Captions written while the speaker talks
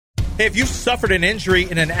Hey, if you've suffered an injury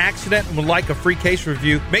in an accident and would like a free case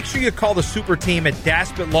review, make sure you call the super team at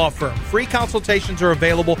Daspit Law Firm. Free consultations are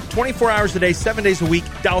available 24 hours a day, 7 days a week.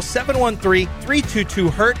 Dial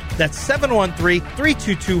 713-322-HURT. That's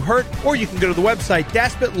 713-322-HURT. Or you can go to the website,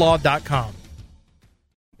 DaspitLaw.com.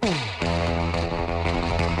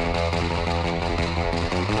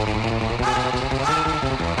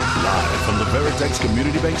 Live from the Veritex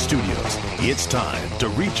Community Bank Studios, it's time to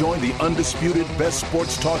rejoin the undisputed best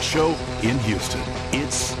sports talk show in Houston.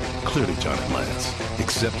 It's Clearly John and Lance,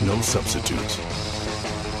 except no substitutes.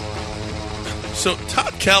 So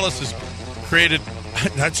Todd Kalas has created,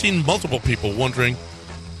 I've seen multiple people wondering,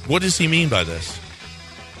 what does he mean by this?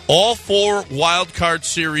 All 4 wild card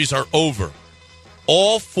series are over.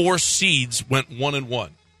 All 4 seeds went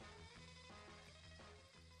 1-1.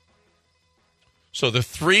 So the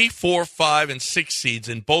 3, 4, 5, and 6 seeds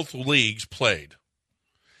in both leagues played.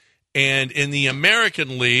 And in the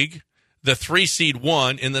American League, the 3 seed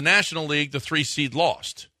won. In the National League, the 3 seed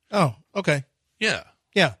lost. Oh, okay. Yeah.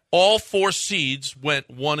 Yeah. All 4 seeds went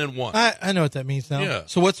 1-1. I know what that means now. Yeah.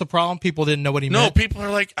 So what's the problem? People didn't know what he meant? No, people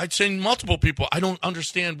are like, I'd say multiple people, I don't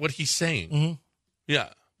understand what he's saying. Mm-hmm. Yeah.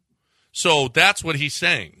 So that's what he's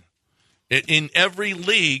saying. In every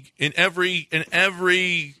league, in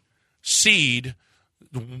every seed,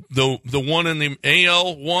 the one in the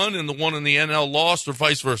AL won and the one in the NL lost, or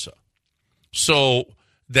vice versa. So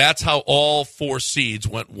that's how all 4 seeds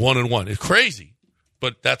went 1-1. It's crazy,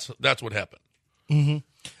 but that's what happened.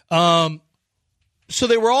 Mm-hmm. So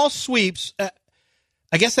they were all sweeps.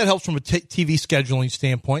 I guess that helps from a TV scheduling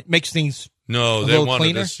standpoint. Makes things no. a They little wanted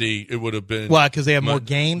cleaner. to see it would have been Why? Because they have more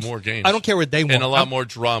games. More games. I don't care what they want and a lot more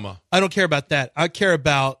drama. I don't care about that. I care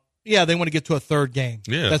about they want to get to a third game.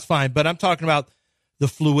 Yeah, that's fine. But I'm talking about the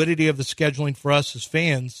fluidity of the scheduling for us as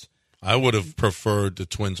fans. I would have preferred the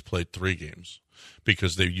Twins played 3 games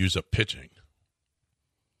because they use up pitching.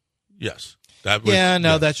 Yes.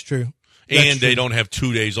 That's true. And they don't have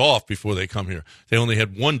 2 days off before they come here. They only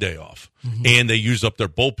had 1 day off, and they use up their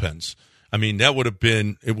bullpens. I mean, it would have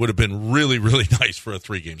been really, really nice for a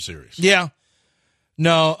 3-game series. Yeah.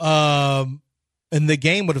 No, and the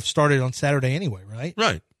game would have started on Saturday anyway, right?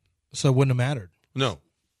 Right. So it wouldn't have mattered. No.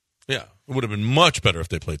 Yeah. It would have been much better if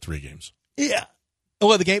they played 3 games. Yeah.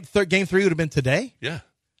 Well, the game 3 would have been today? Yeah.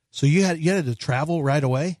 So you had to travel right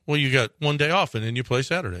away? Well, you got 1 day off, and then you play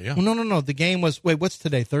Saturday, yeah. Well, no. The game was, what's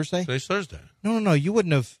today, Thursday? Today's Thursday. No. You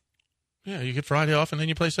wouldn't have. Yeah, you get Friday off, and then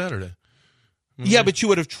you play Saturday. Mm-hmm. Yeah, but you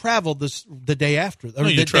would have traveled the day after, or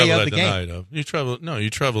you the day of the game. Night of. You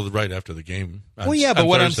traveled right after the game. Well, yeah, but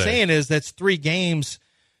what Thursday. I'm saying is that's 3 games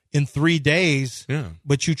in 3 days. Yeah.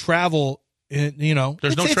 But you travel, There's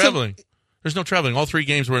no traveling. There's no traveling. All 3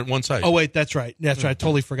 games were at one site. Oh, wait, that's right. That's right. I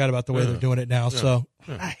totally forgot about the way they're doing it now. Yeah. So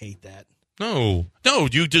Yeah. I hate that. No,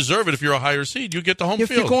 you deserve it if you're a higher seed. You get the home If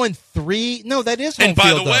field. you're going 3, no, that is home and by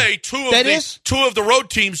field. the way, two of the road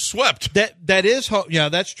teams swept. That is home. Yeah,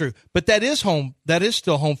 that's true. But that is home. That is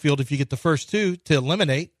still home field if you get the first 2 to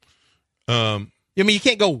eliminate. I mean, you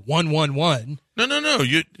can't go 1-1-1.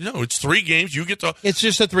 No. It's 3 games. You get the. It's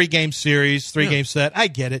just a 3-game series, 3-game set. I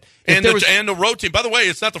get it. And the road team. By the way,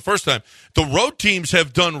 it's not the first time. The road teams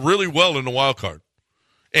have done really well in the wild card,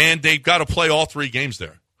 and they've got to play all 3 games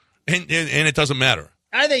there, and it doesn't matter.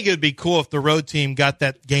 I think it would be cool if the road team got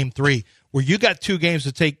that game 3, where you got 2 games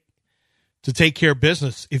to take care of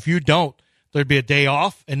business. If you don't, there'd be a day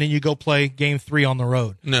off, and then you go play game 3 on the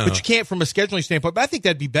road. No. But you can't from a scheduling standpoint. But I think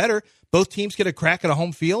that'd be better. Both teams get a crack at a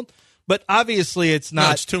home field. But obviously, it's not.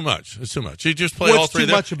 No, it's too much. It's too much. You just play all 3 too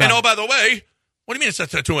there. much about and by the way, what do you mean it's not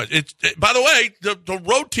too much? By the way, the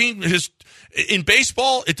road team is in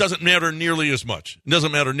baseball. It doesn't matter nearly as much. It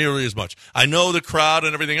doesn't matter nearly as much. I know the crowd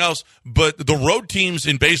and everything else, but the road teams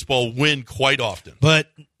in baseball win quite often. But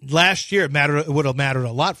last year, it would have mattered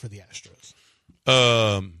a lot for the Astros.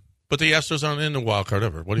 But the Astros aren't in the wild card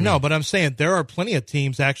ever. What do you mean? No, but I'm saying there are plenty of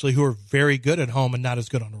teams actually who are very good at home and not as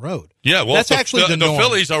good on the road. Yeah, well, that's actually the norm.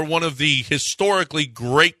 Phillies are one of the historically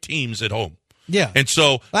great teams at home. Yeah, and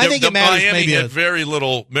so I think it matters. Miami had very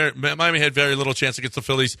little chance against the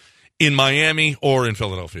Phillies in Miami or in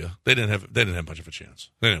Philadelphia. They didn't have much of a chance.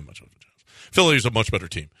 Phillies are a much better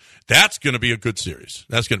team. That's going to be a good series.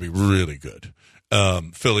 That's going to be really good.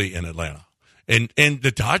 Philly and Atlanta, and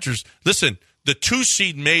the Dodgers. Listen. The 2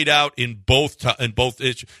 seed made out in both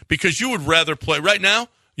because you would rather play right now.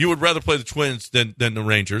 You would rather play the Twins than the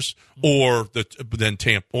Rangers than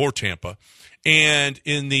Tampa, and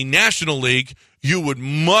in the National League you would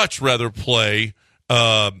much rather play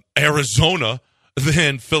Arizona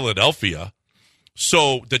than Philadelphia.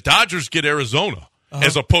 So the Dodgers get Arizona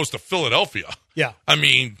as opposed to Philadelphia. Yeah, I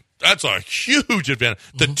mean That's a huge advantage.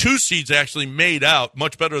 The 2 seeds actually made out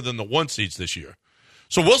much better than the 1 seeds this year.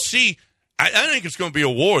 So we'll see. I think it's going to be a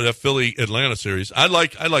war, that Philly-Atlanta series. I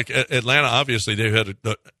like Atlanta. Obviously, they've had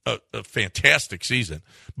a fantastic season.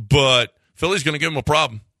 But Philly's going to give them a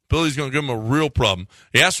problem. Philly's going to give them a real problem.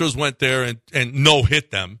 The Astros went there and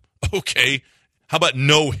no-hit them. Okay. How about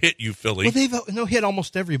no-hit you, Philly? Well, they've no-hit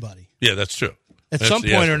almost everybody. Yeah, that's true. At some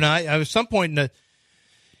point or not. At some point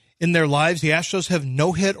in their lives, the Astros have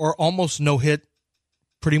no-hit or almost no-hit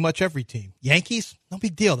pretty much every team. Yankees, no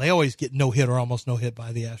big deal. They always get no-hit or almost no-hit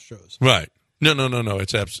by the Astros. Right. No.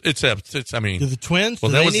 It's I mean, do the Twins, do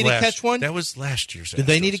they need to catch one? That was last year's Astros. Did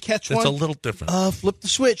they need to catch one? It's a little different. Flip the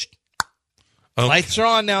switch. Okay. Lights are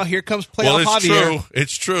on now. Here comes playoff Javier.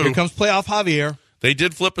 It's true. Here comes playoff Javier. They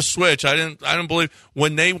did flip a switch. I didn't believe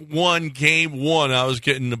when they won game 1. I was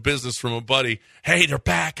getting the business from a buddy. Hey, they're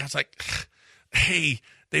back. I was like, hey,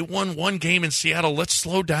 they won 1 game in Seattle. Let's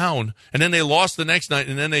slow down. And then they lost the next night,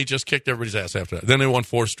 and then they just kicked everybody's ass after that. Then they won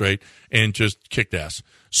 4 straight and just kicked ass.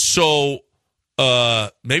 So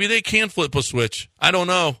maybe they can flip a switch. I don't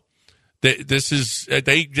know. This is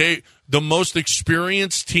the most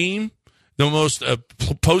experienced team. The most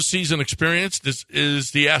postseason experience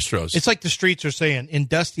is the Astros. It's like the streets are saying, in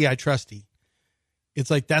Dusty, I trusty. It's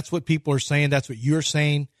like that's what people are saying. That's what you're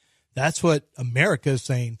saying. That's what America is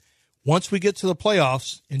saying. Once we get to the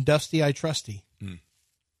playoffs, in Dusty, I trusty.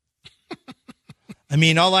 I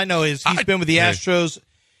mean, all I know is he's been with the Astros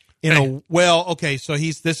so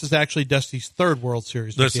this is actually Dusty's 3rd World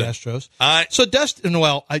Series with the Astros. So Dusty,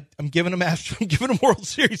 I'm giving him World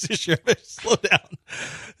Series this year. Slow down.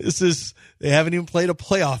 They haven't even played a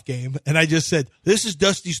playoff game, and I just said this is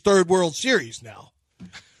Dusty's 3rd World Series now.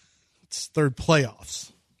 It's 3rd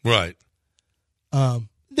playoffs. Right.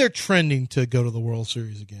 They're trending to go to the World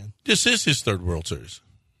Series again. This is his 3rd World Series.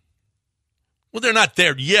 Well, they're not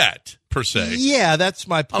there yet, per se. Yeah, that's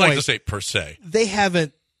my point. I like to say per se. They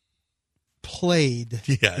haven't played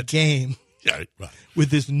a game with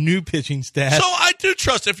this new pitching staff. So I do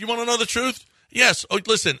trust. If you want to know the truth, yes. Oh,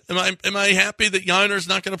 listen, am I happy that Yainer's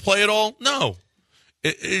not going to play at all? No.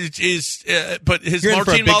 It is, but has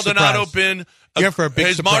Martin Maldonado been?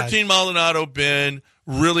 Has Martin Maldonado been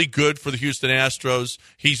really good for the Houston Astros?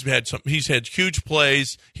 He's had huge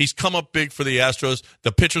plays. He's come up big for the Astros.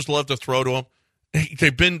 The pitchers love to throw to him.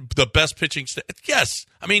 They've been the best pitching staff. Yes,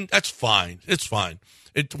 I mean that's fine. It's fine.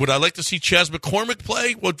 Would I like to see Chas McCormick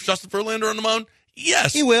play with Justin Verlander on the mound?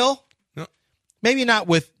 Yes, he will. No. Maybe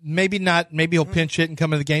he'll pinch hit and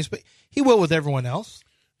come into the games, but he will with everyone else.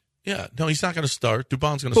 Yeah, no, he's not going to start. Dubon's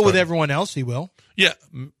going to start. But with everyone else, he will. Yeah,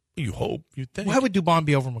 you hope. You think. Why would Dubon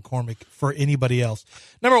be over McCormick for anybody else?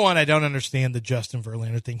 Number one, I don't understand the Justin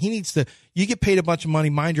Verlander thing. He needs to. You get paid a bunch of money,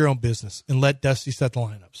 mind your own business, and let Dusty set the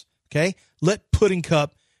lineups. Okay, let Puddin'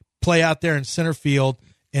 Cup play out there in center field,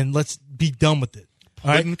 and let's be done with it. All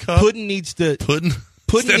right, Puddin needs to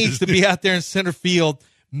be out there in center field,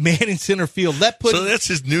 man in center field. Let Puddin. So that's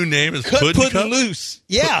his new name is Puddin' Cup? loose.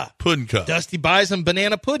 Yeah, Puddin' Cup. Dusty buys him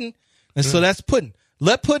banana pudding, and so that's Puddin'.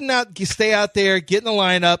 Let Puddin' stay out there, get in the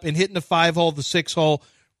lineup, and hitting the 5-hole, the 6-hole,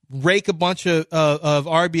 rake a bunch of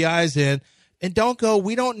RBIs in, and don't go.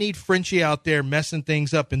 We don't need Frenchie out there messing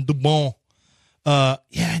things up. And Dubon, I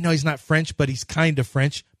know he's not French, but he's kind of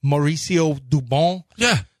French. Mauricio Dubon.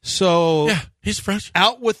 Yeah. So yeah, he's French.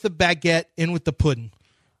 Out with the baguette, in with the pudding,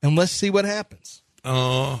 and let's see what happens.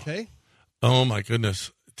 Oh, okay. Oh my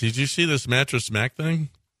goodness! Did you see this Mattress Mac thing?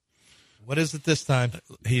 What is it this time?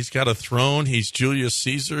 He's got a throne. He's Julius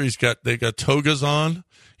Caesar. They got togas on.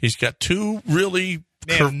 He's got 2 really.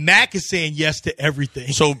 Mac is saying yes to everything.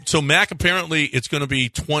 So Mac apparently it's going to be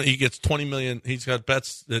 20. He gets 20 million. He's got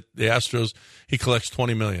bets that the Astros. He collects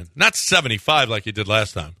 20 million, not 75 like he did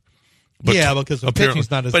last time. But because the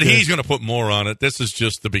pitching's not as but good. He's going to put more on it. This is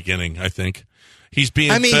just the beginning, I think. He's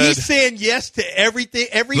being fed. He's saying yes to everything,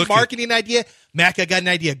 every marketing idea. Mac, I got an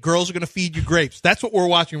idea. Girls are going to feed you grapes. That's what we're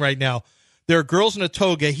watching right now. There are girls in a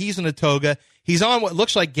toga. He's in a toga. He's on what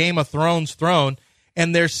looks like Game of Thrones throne,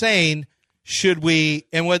 and they're saying, should we,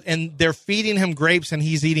 and they're feeding him grapes, and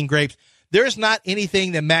he's eating grapes. There's not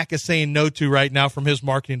anything that Mac is saying no to right now from his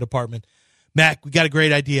marketing department. Mac, we got a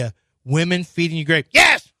great idea. Women feeding you grapes.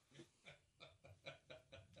 Yes!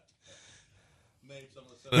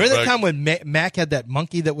 Remember that time when Mac had that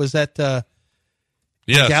monkey that was at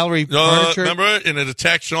gallery furniture? Remember it? And it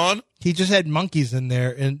attacked Sean? He just had monkeys in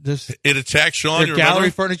there. And it attacked Sean? They're gallery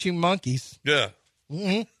furniture monkeys. Yeah.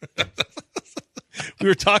 Mm-hmm. We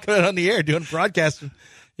were talking about it on the air, doing broadcasting.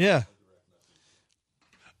 Yeah.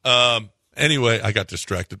 Anyway, I got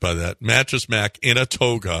distracted by that. Mattress Mac in a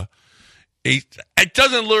toga It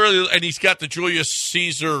doesn't literally, and he's got the Julius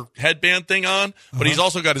Caesar headband thing on, but he's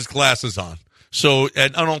also got his glasses on. So,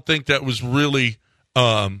 and I don't think that was really.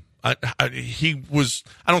 I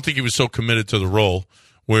don't think he was so committed to the role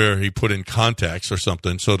where he put in contacts or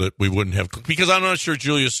something so that we wouldn't have. Because I'm not sure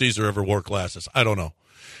Julius Caesar ever wore glasses. I don't know.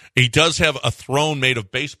 He does have a throne made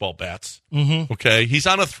of baseball bats. Mm-hmm. Okay, he's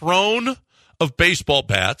on a throne of baseball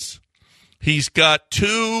bats. He's got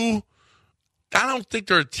two. I don't think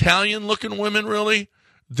they're Italian-looking women, really.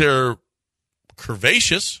 They're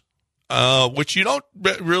curvaceous, which you don't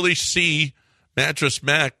really see. Mattress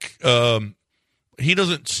Mac, he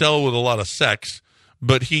doesn't sell with a lot of sex,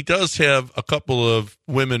 but he does have a couple of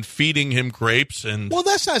women feeding him grapes. And well,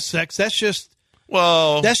 that's not sex. That's just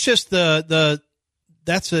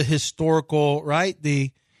that's a historical, right?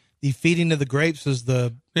 The feeding of the grapes is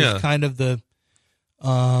kind of the.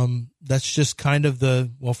 That's just kind of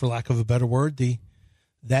well, for lack of a better word,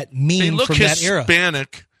 that meme from that era.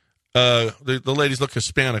 Hispanic. The ladies look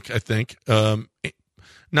Hispanic, I think.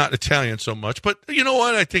 Not Italian so much, but you know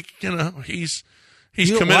what? I think he's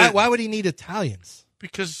committed. Why would he need Italians?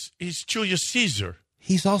 Because he's Julius Caesar.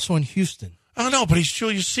 He's also in Houston. Oh no, but he's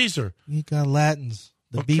Julius Caesar. You got Latins,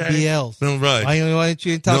 the BBLs. No, right? Why aren't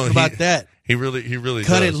you talking about that? He really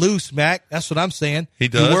cut does. it loose, Mac. That's what I'm saying. He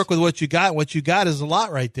does. You work with what you got. And what you got is a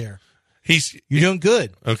lot right there. You're doing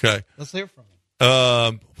good. Okay. Let's hear from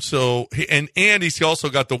him. So he's also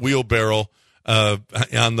got the wheelbarrow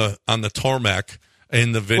on the tarmac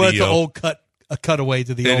in the video. Well, it's an old a cutaway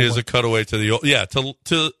to the old. It is one. a cutaway to the old. Yeah,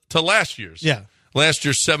 to last year's. Yeah. Last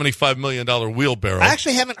year's $75 million wheelbarrow. I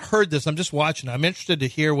actually haven't heard this. I'm just watching. I'm interested to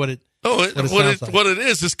hear what it. What it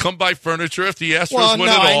is Come By Furniture if the Astros win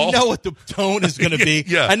it all. I know what the tone is going to be.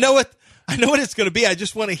 Yeah. I know what it's going to be. I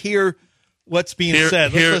just want to hear what's being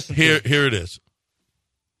said. Let's listen to it. Here it is.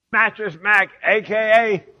 Mattress Mac,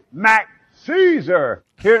 a.k.a. Mac Caesar,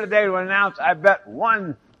 here today to announce I bet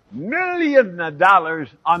 $1 million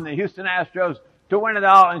on the Houston Astros to win it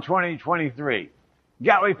all in 2023.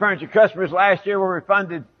 Gallery Furniture customers last year were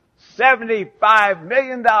refunded $75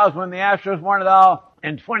 million when the Astros won it all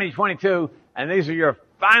in 2022, and these are your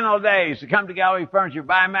final days to come to Gallery Furniture,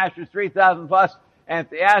 buy a mattress 3,000 plus, and if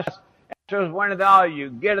the Astros win it all, you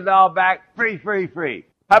get it all back free.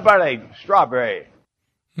 How about a strawberry?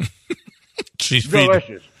 She's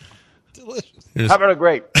delicious. How about a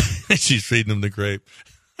grape? She's feeding him the grape.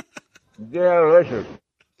 Delicious.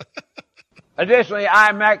 Additionally,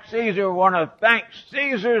 I, Mac Caesar, want to thank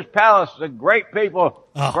Caesar's Palace, the great people,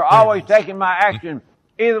 for always taking my action,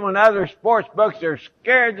 even when other sports books are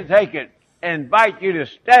scared to take it, and invite you to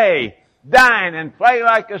stay, dine, and play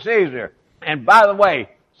like a Caesar. And by the way,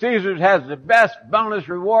 Caesars has the best bonus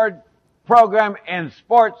reward program in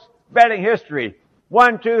sports betting history.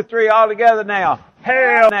 1, 2, 3, all together now.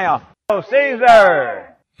 Hail now. Oh,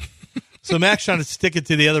 Caesar! So Mac's trying to stick it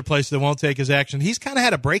to the other place that won't take his action. He's kind of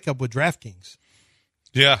had a breakup with DraftKings.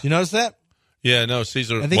 Yeah. You notice that? Yeah, no,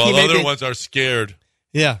 Caesar. I think well, other ones are scared.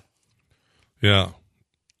 Yeah. Yeah.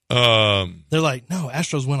 They're like, no,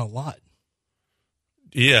 Astros win a lot.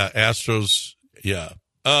 Yeah, Astros. Yeah.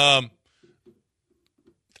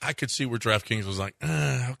 I could see where DraftKings was like,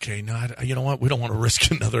 okay, no, you know what? We don't want to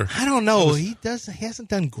risk another. I don't know. He hasn't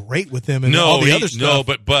done great with them and all the other stuff. No,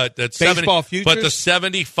 but that baseball futures. But the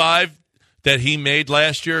 75 that he made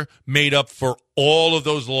last year made up for all of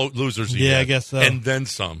those losers. He had, I guess so. And then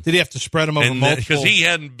some. Did he have to spread them over multiple? Because he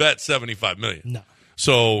hadn't bet $75 million. No.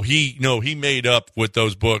 So he made up with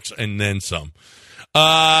those books and then some.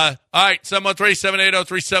 All right,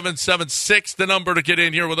 713-780-3776, the number to get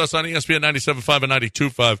in here with us on ESPN 97.5 and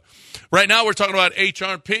 92.5. Right now we're talking about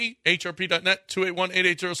HRP, hrp.net,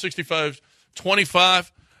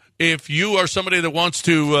 281-880-6525. If you are somebody that wants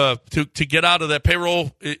to get out of that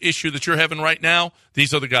payroll issue that you're having right now,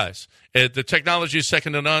 these are the guys. The technology is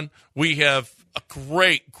second to none. We have a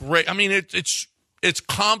great, I mean, it's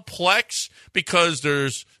complex because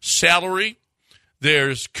there's salary,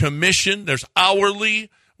 there's commission, there's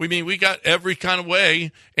hourly. We got every kind of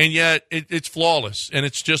way, and yet it's flawless, and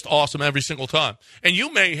it's just awesome every single time. And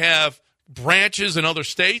you may have branches in other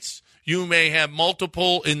states. You may have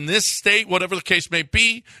multiple in this state, whatever the case may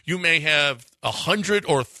be. You may have 100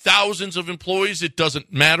 or thousands of employees. It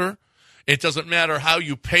doesn't matter. It doesn't matter how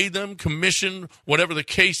you pay them, commission, whatever the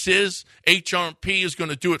case is. HRP is going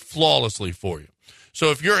to do it flawlessly for you. So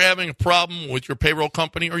if you're having a problem with your payroll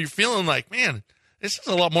company, or you're feeling like, man, this is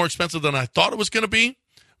a lot more expensive than I thought it was going to be,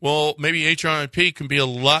 well, maybe HRP can be a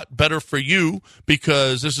lot better for you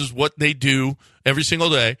because this is what they do every single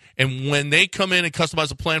day. And when they come in and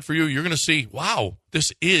customize a plan for you, you're going to see, wow,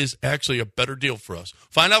 this is actually a better deal for us.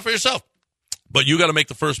 Find out for yourself. But you got to make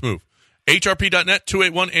the first move. HRP.net,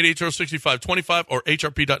 281-880-6525, or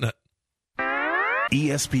HRP.net.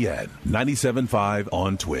 ESPN 97.5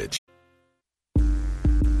 on Twitch.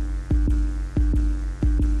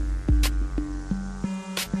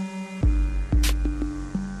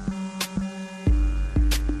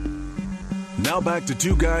 Now back to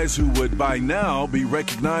two guys who would by now be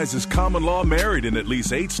recognized as common law married in at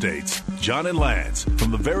least 8 states. John and Lance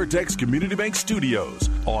from the Veritex Community Bank Studios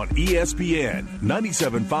on ESPN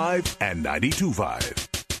 97.5 and 92.5.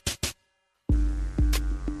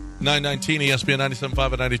 919 ESPN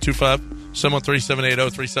 97.5 and 92.5.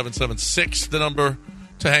 713-780-3776, the number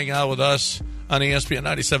to hang out with us on ESPN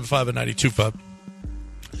 97.5 and 92.5.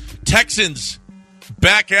 Texans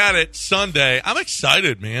back at it Sunday. I'm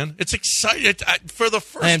excited, man. It's exciting for the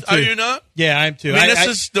first. Are you not? Yeah, I am too. I mean, this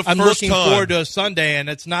is the I'm first looking time. forward to a Sunday, and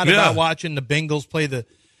it's not about watching the Bengals play the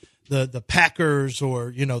Packers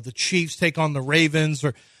or the Chiefs take on the Ravens.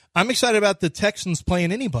 Or I'm excited about the Texans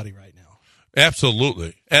playing anybody right now.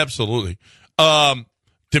 Absolutely.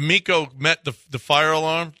 D'Amico met the fire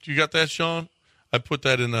alarm. You got that, Sean? I put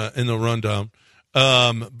that in the rundown.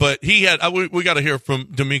 But he had. We got to hear from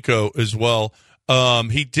D'Amico as well.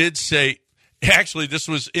 He did say, actually, this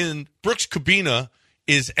was in Brooks Cabina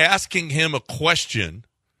is asking him a question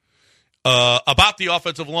about the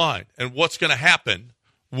offensive line and what's going to happen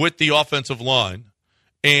with the offensive line,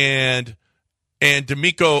 and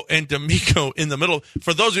D'Amico in the middle.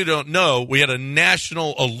 For those who don't know, we had a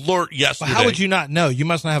national alert yesterday. Well, how would you not know? You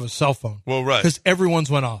must not have a cell phone. Well, right. Because everyone's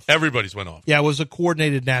went off. Everybody's went off. Yeah, it was a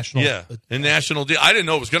coordinated national. Yeah, a national deal. I didn't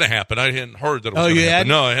know it was going to happen. I hadn't heard that it was going to happen.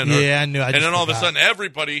 No, I hadn't heard. Yeah, I knew. And then all of a sudden,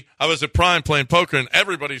 everybody, I was at Prime playing poker, and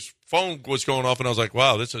everybody's phone was going off, and I was like,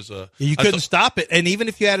 wow, this is a... You couldn't stop it. And even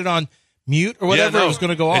if you had it on mute or whatever, it was going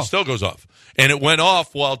to go off. It still goes off. And it went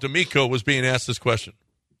off while D'Amico was being asked this question.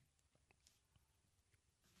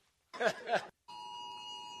 It's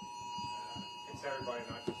everybody,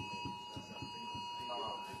 not just me.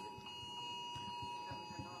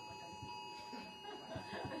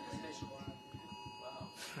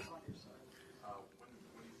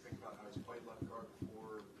 When you think about how he's played left guard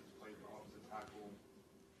before, he's played the opposite tackle.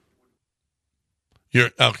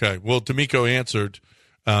 Okay. Well, D'Amico answered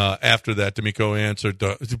after that. D'Amico answered.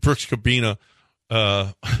 Brooks Cabina,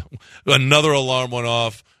 another alarm went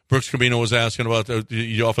off. Brooks Cabina was asking about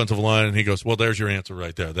the offensive line, and he goes, well, there's your answer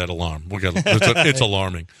right there, that alarm. It's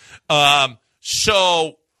alarming. I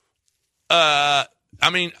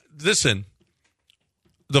mean, listen,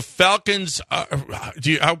 the Falcons, how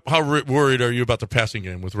worried are you about the passing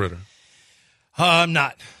game with Ritter? I'm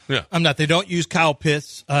not. Yeah. I'm not. They don't use Kyle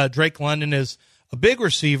Pitts. Drake London is a big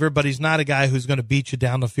receiver, but he's not a guy who's going to beat you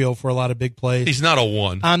down the field for a lot of big plays. He's not a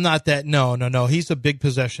one. I'm not that. No. He's a big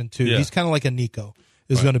possession, too. Yeah. He's kind of like a Nico.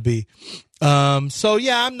 Is going to be. So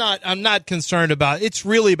yeah, I'm not concerned about. It's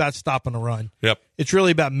really about stopping the run. Yep. It's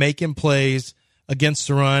really about making plays against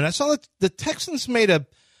the run. I saw that the Texans made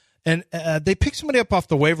they picked somebody up off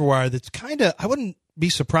the waiver wire that's kind of. I wouldn't be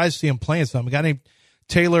surprised to see him playing some. A guy named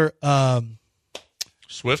Taylor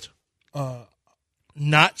Swift.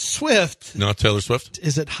 Not Swift. No, Taylor Swift.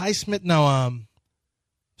 Is it Highsmith? No,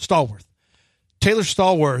 Stallworth. Taylor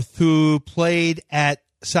Stallworth, who played at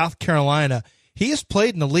South Carolina. He has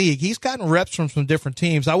played in the league. He's gotten reps from some different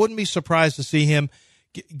teams. I wouldn't be surprised to see him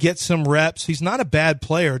get some reps. He's not a bad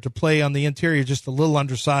player to play on the interior, just a little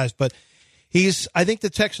undersized. But I think the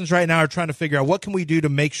Texans right now are trying to figure out what can we do to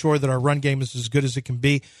make sure that our run game is as good as it can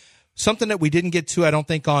be. Something that we didn't get to, I don't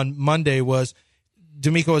think, on Monday was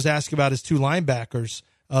D'Amico was asking about his two linebackers,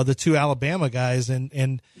 the two Alabama guys. And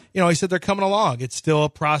he said they're coming along. It's still a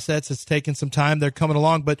process. It's taking some time. They're coming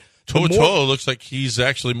along. But Toa looks like he's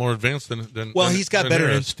actually more advanced than well, he's got better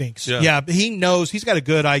instincts. Yeah, he knows he's got a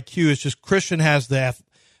good IQ. It's just Christian has the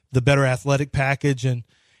better athletic package, and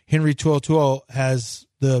Henry To'oTo'o has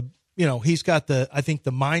he's got the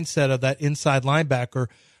mindset of that inside linebacker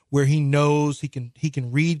where he knows he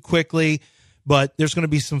can read quickly, but there's going to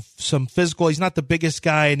be some physical. He's not the biggest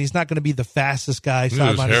guy, and he's not going to be the fastest guy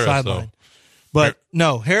sideline to sideline. But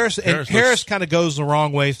no, Harris kind of goes the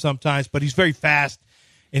wrong way sometimes, but he's very fast.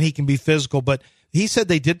 And he can be physical. But he said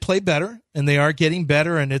they did play better, and they are getting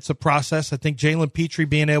better, and it's a process. I think Jalen Petrie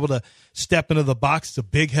being able to step into the box is a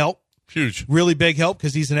big help. Huge. Really big help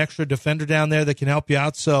because he's an extra defender down there that can help you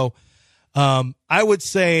out. So I would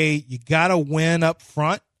say you got to win up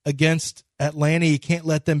front against Atlanta. You can't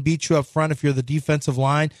let them beat you up front if you're the defensive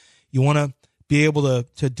line. You want to be able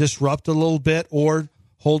to disrupt a little bit or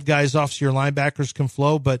hold guys off so your linebackers can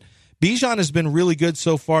flow. But Bijan has been really good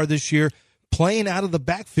so far this year. playing out of the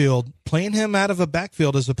backfield, playing him out of a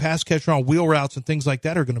backfield as a pass catcher on wheel routes and things like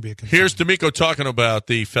that are going to be a concern. Here's D'Amico talking about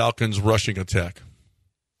the Falcons' rushing attack.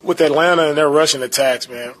 With Atlanta and their rushing attacks,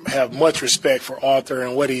 man, I have much respect for Arthur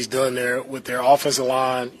and what he's done there with their offensive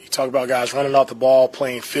line. You talk about guys running off the ball,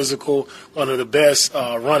 playing physical, one of the best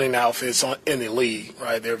running outfits in the league,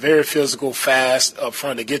 right? They're very physical, fast up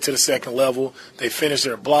front. They get to the second level. They finish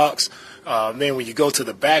their blocks. Then when you go to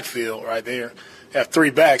the backfield, right there, have three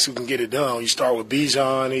backs who can get it done. You start with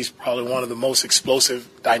Bijan. He's probably one of the most explosive,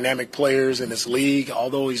 dynamic players in this league.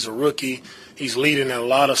 Although he's a rookie, he's leading in a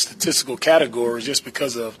lot of statistical categories just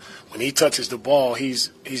because of when he touches the ball, he's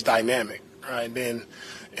dynamic, right? And then,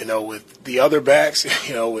 with the other backs,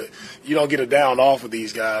 you don't get a down off of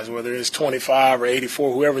these guys, whether it's 25 or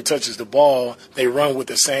 84, whoever touches the ball, they run with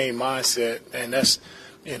the same mindset. And that's,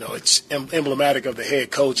 it's emblematic of the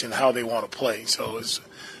head coach and how they want to play. So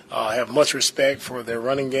I have much respect for their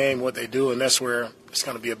running game, what they do, and that's where it's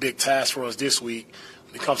going to be a big task for us this week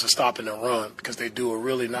when it comes to stopping the run, because they do a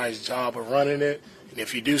really nice job of running it. And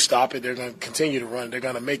if you do stop it, they're going to continue to run. They're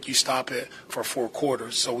going to make you stop it for 4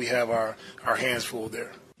 quarters. So we have our hands full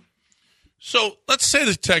there. So let's say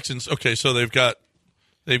the Texans. Okay, so they've got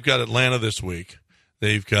Atlanta this week.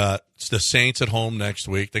 They've got the Saints at home next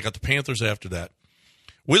week. They got the Panthers after that.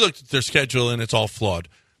 We looked at their schedule and it's all flawed.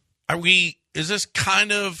 Is this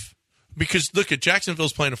kind of because look at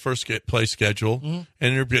Jacksonville's playing a first place schedule and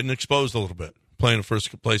they're getting exposed a little bit playing a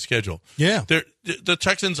first place schedule. Yeah, the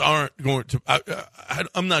Texans aren't going to.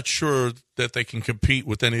 I'm not sure that they can compete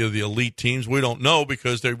with any of the elite teams. We don't know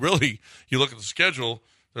because they really. You look at the schedule,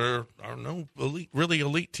 there are no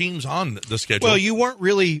elite teams on the schedule. Well, you weren't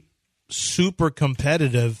really super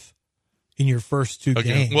competitive in your first 2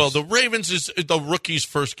 games. Well, the Ravens is the rookie's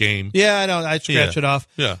first game. Yeah, I know. I scratch it off.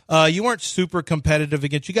 Yeah. You weren't super competitive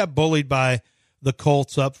against. You got bullied by the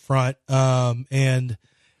Colts up front.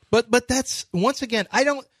 But that's once again, I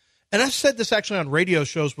don't. And I've said this actually on radio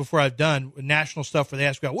shows before I've done national stuff where they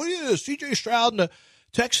ask me, "What is C.J. Stroud and the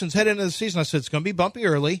Texans head into the season?" I said it's going to be bumpy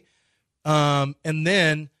early, and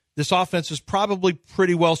then this offense is probably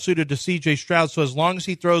pretty well suited to C.J. Stroud. So as long as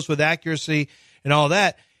he throws with accuracy and all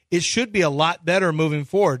that, it should be a lot better moving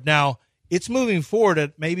forward. Now, it's moving forward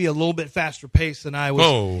at maybe a little bit faster pace than I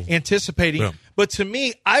was anticipating. Yeah. But to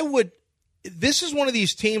me, this is one of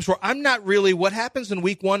these teams where I'm not really, what happens in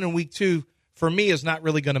week 1 and week 2 for me is not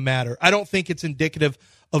really going to matter. I don't think it's indicative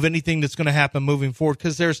of anything that's going to happen moving forward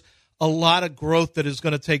because there's a lot of growth that is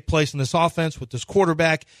going to take place in this offense with this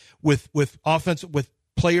quarterback, with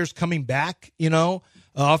players coming back,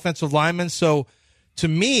 offensive linemen. So to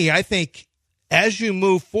me, I think, as you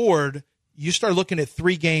move forward, you start looking at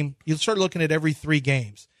you start looking at every 3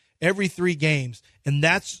 games, and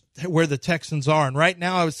that's where the Texans are. And right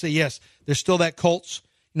now, I would say, yes, there's still that Colts.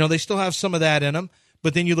 They still have some of that in them.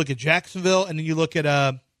 But then you look at Jacksonville, and then you look at,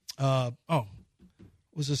 what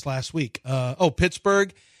was this last week?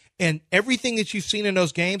 Pittsburgh. And everything that you've seen in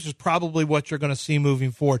those games is probably what you're going to see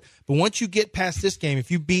moving forward. But once you get past this game,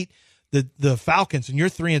 if you beat the Falcons and you're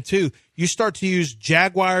 3-2, you start to use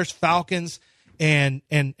Jaguars, Falcons, and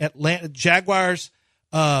Atlanta Jaguars,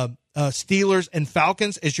 Steelers, and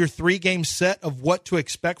Falcons as your 3-game set of what to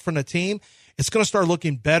expect from the team. It's going to start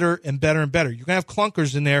looking better and better and better. You're going to have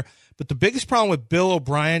clunkers in there, but the biggest problem with Bill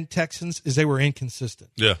O'Brien Texans is they were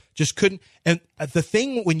inconsistent. Yeah, just couldn't. And the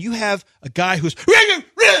thing when you have a guy who's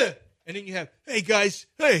and then you have, hey guys,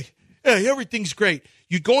 hey, everything's great.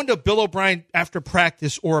 You go into Bill O'Brien after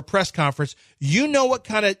practice or a press conference, you know what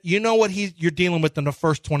you're dealing with in the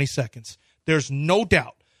first 20 seconds. There's no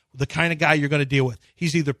doubt the kind of guy you're going to deal with.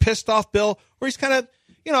 He's either pissed off Bill or he's kind of,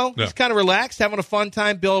 he's kind of relaxed, having a fun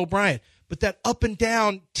time, Bill O'Brien. But that up and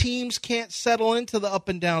down, teams can't settle into the up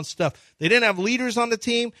and down stuff. They didn't have leaders on the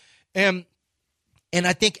team, and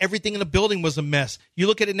I think everything in the building was a mess. You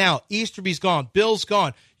look at it now. Easterby's gone. Bill's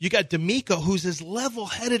gone. You got D'Amico, who's as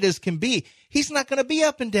level-headed as can be. He's not going to be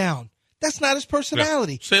up and down. That's not his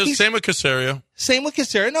personality. Yeah. Same with Caserio. Same with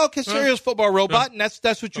Caserio. No, Caserio's football robot, and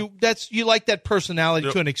that's what you like that personality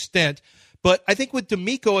to an extent. But I think with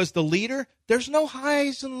D'Amico as the leader, there's no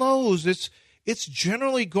highs and lows. It's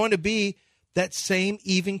generally going to be that same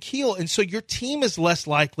even keel, and so your team is less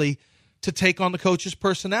likely to take on the coach's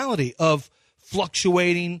personality of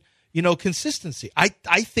fluctuating, consistency.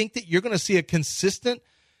 I think that you're going to see a consistent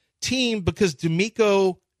team because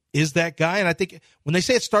D'Amico is that guy. And I think when they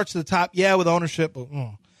say it starts at the top, with ownership,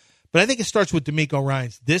 but I think it starts with D'Amico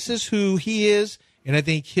Ryans. This is who he is, and I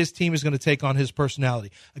think his team is going to take on his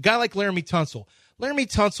personality. A guy like Laramie Tunsil. Laramie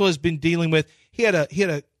Tunsil has been dealing with, he had a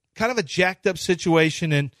kind of a jacked up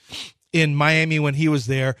situation in Miami when he was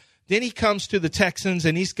there. Then he comes to the Texans,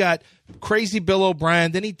 and he's got crazy Bill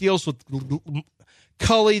O'Brien. Then he deals with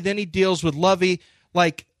Culley. Then he deals with Lovey.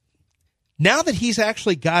 Like, now that he's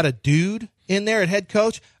actually got a dude in there at head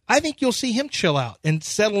coach, I think you'll see him chill out and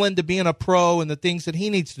settle into being a pro and the things that he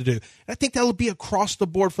needs to do. And I think that will be across the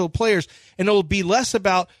board for the players, and it'll be less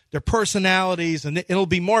about their personalities, and it'll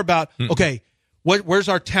be more about, okay, where's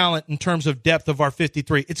our talent in terms of depth of our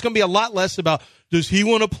 53? It's going to be a lot less about, does he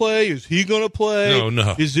want to play? Is he going to play?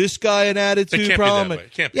 No. Is this guy an attitude problem?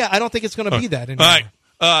 It can't be. Yeah, I don't think it's going to be that anymore. All right.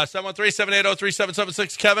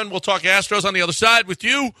 713-780-3776. Kevin, we'll talk Astros on the other side with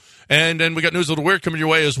you. And then we got News of the Weird coming your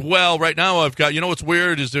way as well. Right now, I've got, what's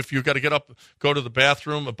weird is if you've got to get up, go to the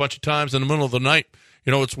bathroom a bunch of times in the middle of the night.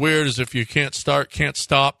 What's weird is if you can't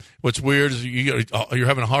stop. What's weird is you're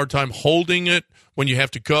having a hard time holding it when you have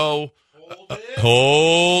to go.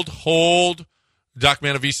 Hold. Doc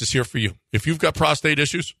Manavis is here for you. If you've got prostate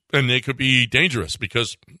issues, and they could be dangerous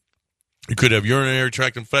because you could have urinary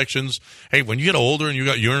tract infections. Hey, when you get older and you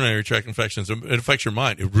got urinary tract infections, it affects your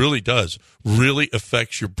mind. It really does. Really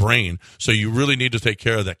affects your brain. So you really need to take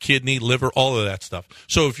care of that. Kidney, liver, all of that stuff.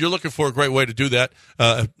 So if you're looking for a great way to do that,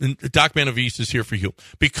 Doc Manavis is here for you.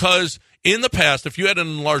 Because in the past, if you had an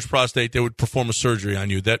enlarged prostate, they would perform a surgery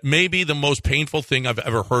on you. That may be the most painful thing I've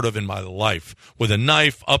ever heard of in my life. With a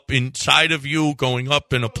knife up inside of you, going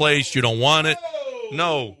up in a place you don't want it.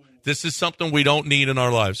 No. This is something we don't need in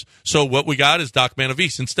our lives. So what we got is Doc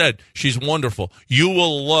Manavis get. She's wonderful. You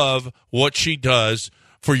will love what she does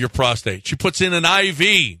for your prostate. She puts in an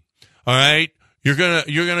IV. All right. You're gonna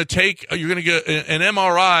get an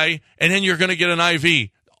MRI, and then you're gonna get an IV.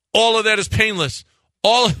 All of that is painless.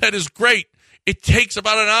 All of that is great. It takes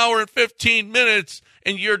about an hour and 15 minutes,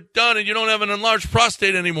 and you're done, and you don't have an enlarged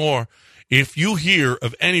prostate anymore. If you hear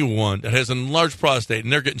of anyone that has an enlarged prostate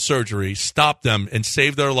and they're getting surgery, stop them and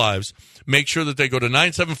save their lives. Make sure that they go to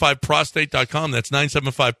 975prostate.com. That's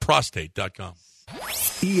 975prostate.com.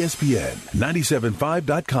 ESPN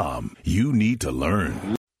 975.com. You need to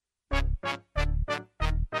learn.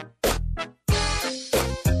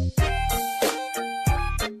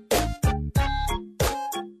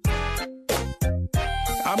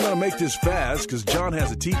 I'm going to make this fast because John has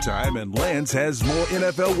a tea time and Lance has more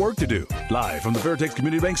NFL work to do. Live from the Veritex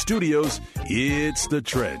Community Bank Studios, it's The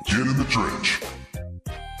Trench. Get in the trench.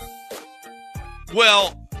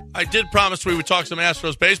 Well, I did promise we would talk some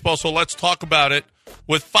Astros baseball, so let's talk about it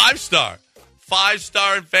with Five Star. Five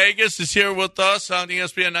Star in Vegas is here with us on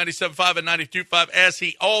ESPN 97.5 and 92.5, as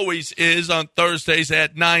he always is on Thursdays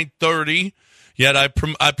at 9:30. Yet I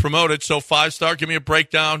promoted, so Five Star, give me a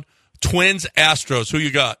breakdown. Twins, Astros. Who you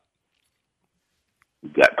got? We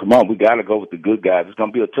got to go with the good guys. It's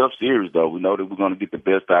going to be a tough series, though. We know that we're going to get the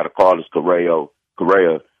best out of Carlos Correa.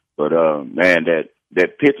 But, man,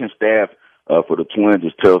 that pitching staff for the Twins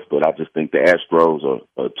is tough, but I just think the Astros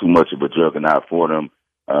are too much of a juggernaut for them.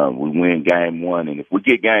 We win game one, and if we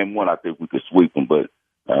get game one, I think we could sweep them, but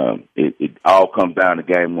it all comes down to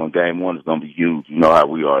game one. Game one is going to be huge. You know how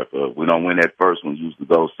we are. If we don't win that first one, usually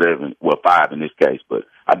go 5 in this case. But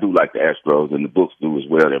I do like the Astros, and the books do as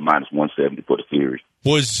well. They're minus 170 for the series.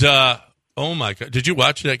 Oh, my God. Did you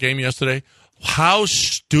watch that game yesterday? How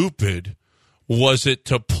stupid was it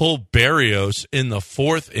to pull Berrios in the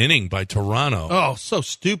fourth inning by Toronto? Oh, so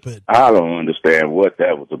stupid. I don't understand what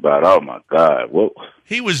that was about. Oh, my God. Well,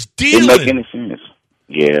 he was dealing. Didn't make any sense.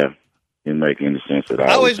 Yeah. Didn't make any sense at all.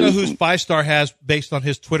 I always know who's Five Star has based on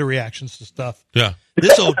his Twitter reactions to stuff. Yeah.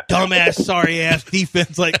 This old dumbass, sorry-ass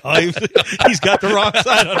defense, he's got the wrong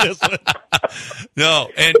side on this one. No,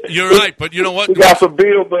 and you're right, but you know what? We got some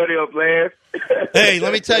Bill buddy up, Lance. Hey,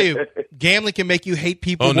 let me tell you, gambling can make you hate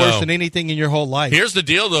people worse than anything in your whole life. Here's the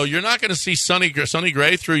deal, though. You're not going to see Sonny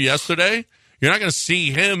Gray through yesterday. You're not going to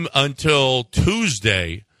see him until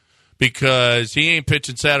Tuesday because he ain't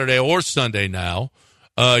pitching Saturday or Sunday now.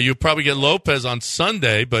 You'll probably get Lopez on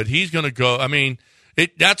Sunday, but he's going to go. I mean,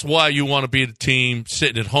 that's why you want to be the team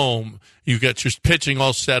sitting at home. You get your pitching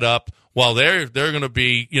all set up while they're going to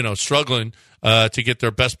be struggling to get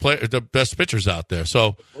their best pitchers out there.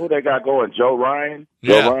 So who they got going? Joe Ryan.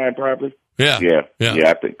 Yeah. Joe Ryan probably. Yeah.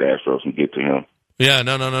 I think the Astros can get to him. Yeah.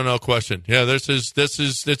 No question. Yeah.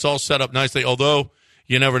 It's all set up nicely. Although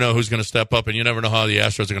you never know who's going to step up, and you never know how the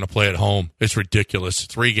Astros are going to play at home. It's ridiculous.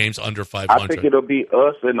 3 games under 500. I think it'll be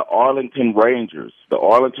us and the Arlington Rangers. The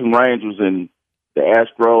Arlington Rangers and the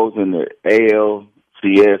Astros and the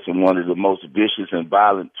ALCS, and one of the most vicious and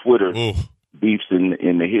violent Twitter beefs in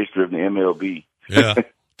the history of the MLB. Yeah.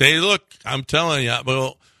 I'm telling you,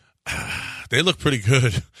 well, they look pretty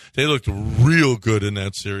good. They looked real good in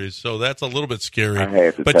that series, so that's a little bit scary. I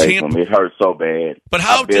had to take them. It hurt so bad. But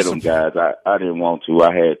how I bet them guys? I didn't want to.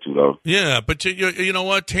 I had to though. Yeah, but you know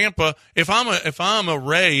what, Tampa? If I'm a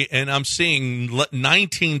Ray and I'm seeing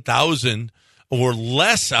 19,000 or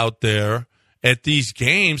less out there at these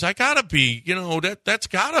games, I gotta be, that's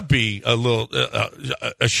gotta be a little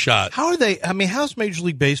a shot. How are they? I mean, how's Major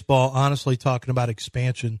League Baseball honestly talking about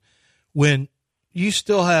expansion when you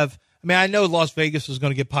still have? I mean, I know Las Vegas is going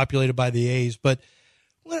to get populated by the A's, but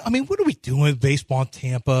what are we doing with baseball in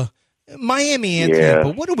Tampa, Miami, and Tampa?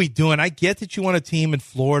 What are we doing? I get that you want a team in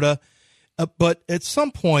Florida, but at some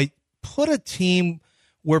point, put a team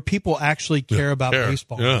where people actually care about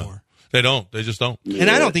baseball more. They don't. They just don't. And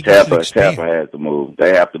I don't think Tampa has to move.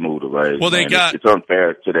 They have to move the Rays. Well, it's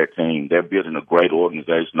unfair to that team. They're building a great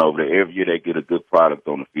organization over there. Every year they get a good product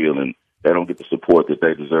on the field, and they don't get the support that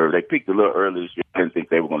they deserve. They peaked a little early this year. I didn't think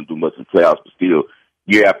they were going to do much in playoffs, but still,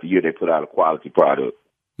 year after year, they put out a quality product.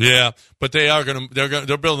 Yeah, but they're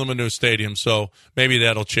building them a new stadium, so maybe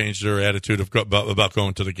that'll change their attitude about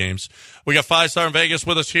going to the games. We got 5-Star in Vegas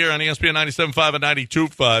with us here on ESPN 97.5 and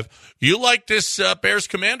 92.5. You like this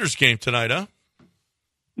Bears-Commanders game tonight, huh?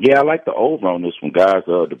 Yeah, I like the over on this one, guys.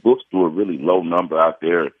 The books do a really low number out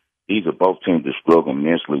there. These are both teams that struggle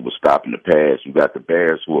immensely with stopping the pass. You got the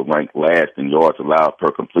Bears, who are ranked last in yards allowed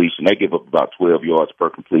per completion. They give up about 12 yards per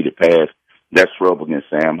completed pass. That's trouble against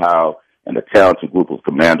Sam Howell and a talented group of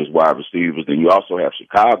Commanders wide receivers. Then you also have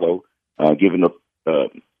Chicago giving up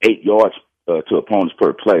 8 yards to opponents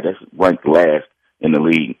per play. That's ranked last in the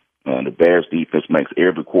league. The Bears defense makes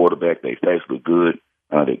every quarterback they face look good.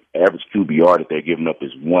 The average QBR that they're giving up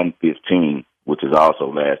is 115, which is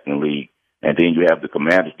also last in the league. And then you have the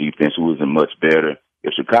Commanders defense, who isn't much better.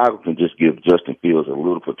 If Chicago can just give Justin Fields a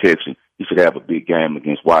little protection, he should have a big game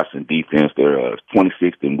against Washington defense. They're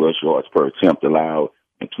 26th in rush yards per attempt allowed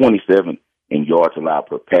and 27th in yards allowed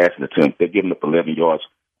per passing attempt. They're giving up 11 yards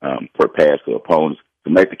per pass to opponents. To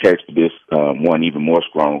make the case for this one even more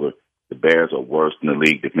stronger, the Bears are worst in the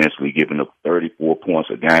league defensively, giving up 34 points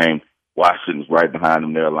a game. Washington's right behind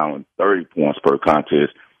them. They're allowing 30 points per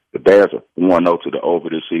contest. The Bears are 4-0 to the over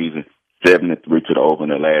this season. 7-3 to the over in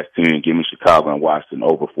their last 10. Give me Chicago and Washington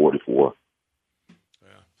over 44. Yeah.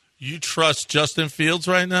 You trust Justin Fields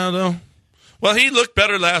right now, though? Well, he looked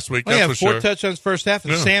better last week. That's for 4 touchdowns first half.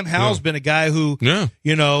 And Sam Howell's been a guy who,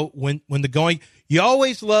 when the going, you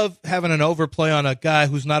always love having an overplay on a guy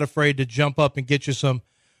who's not afraid to jump up and get you some.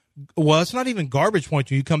 Well, it's not even garbage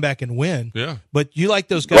points when you come back and win. Yeah, but you like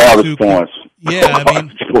those guys garbage points. Yeah, I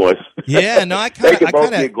mean, points. Yeah, no, I they can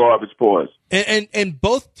both get garbage points. And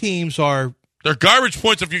both teams they're garbage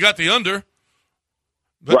points if you got the under.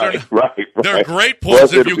 But right. They're great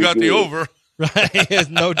points if you got the over. Right,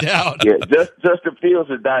 no doubt. Yeah, Justin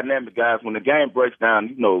Fields is dynamic, guys. When the game breaks down,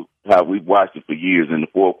 you know how we've watched it for years. In the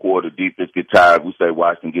fourth quarter, defense get tired. We say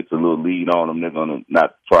Washington gets a little lead on them. They're going to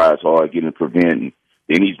not try as hard, getting preventing.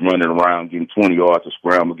 Then he's running around, getting 20 yards to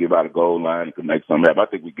scramble, give out a goal line, and can make something happen. I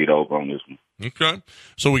think we get over on this one. Okay.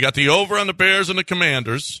 So we got the over on the Bears and the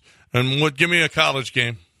Commanders. And give me a college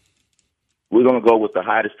game. We're going to go with the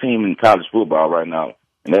hottest team in college football right now,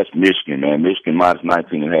 and that's Michigan, man. Michigan minus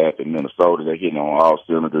 19.5 in Minnesota. They're hitting on all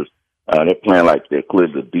cylinders. They're playing like they're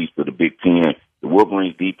clearly the beast of the Big Ten. The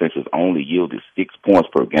Wolverines' defense has only yielded 6 points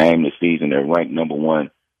per game this season. They're ranked number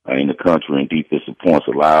 1 in the country in defensive points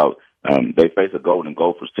allowed. They face a Golden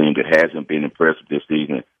Gophers team that hasn't been impressive this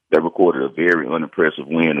season. They recorded a very unimpressive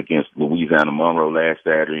win against Louisiana Monroe last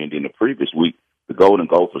Saturday, and then the previous week, the Golden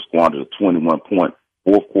Gophers squandered a 21-point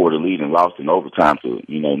fourth-quarter lead and lost in overtime to,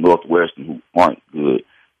 Northwestern, who aren't good.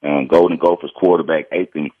 Golden Gophers quarterback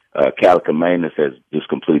Ethan Kaliakmanis has just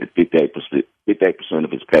completed 58%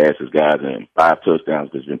 of his passes, guys, and 5 touchdowns.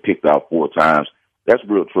 Has been picked off 4 times. That's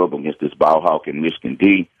real trouble against this ball hawk in Michigan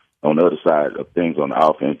D. On the other side of things on the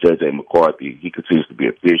offense, J.J. McCarthy, he continues to be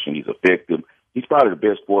efficient. He's effective. He's probably the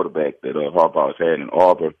best quarterback that Harbaugh has had in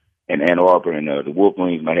Ann Arbor, and the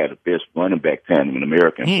Wolverines might have the best running back tandem in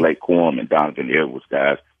America, Blake Corum and Donovan Edwards,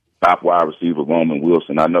 guys. Top wide receiver, Roman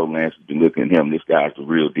Wilson. I know Lance has been looking at him. This guy's the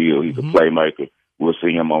real deal. He's a playmaker. We'll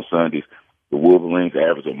see him on Sundays. The Wolverines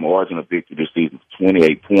average a margin of victory this season of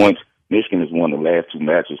 28 points. Michigan has won the last 2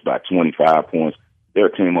 matches by 25 points. They're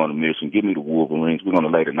a team on a mission. Give me the Wolverines. We're going to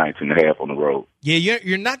lay the 19.5 on the road. Yeah,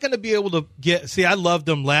 you're not going to be able to get – see, I loved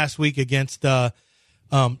them last week against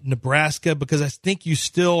Nebraska because I think you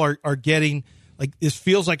still are getting – like this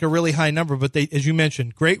feels like a really high number, but they, as you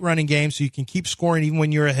mentioned, great running game, so you can keep scoring even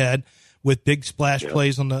when you're ahead with big splash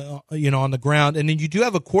plays on the on the ground. And then you do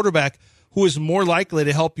have a quarterback who is more likely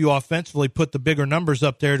to help you offensively put the bigger numbers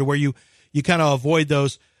up there to where you kind of avoid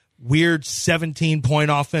those weird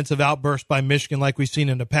 17-point offensive outburst by Michigan like we've seen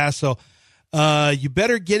in the past. So you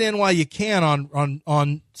better get in while you can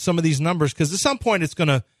on some of these numbers, because at some point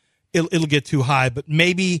it'll get too high. But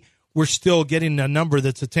maybe we're still getting a number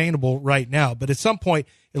that's attainable right now. But at some point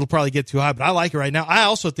it'll probably get too high. But I like it right now. I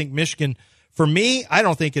also think Michigan, for me, I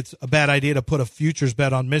don't think it's a bad idea to put a futures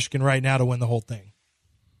bet on Michigan right now to win the whole thing.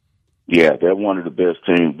 Yeah, they're one of the best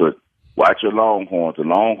teams, but watch your Longhorns. The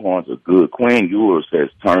Longhorns are good. Quinn Ewers has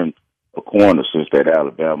turned a corner since that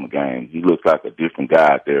Alabama game. He looks like a different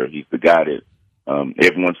guy out there. He's the guy that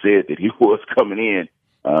everyone said that he was coming in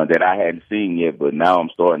that I hadn't seen yet, but now I'm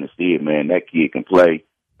starting to see it, man. That kid can play.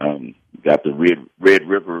 Got the Red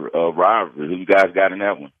River rivalry. Who you guys got in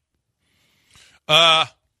that one? I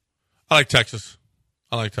like Texas.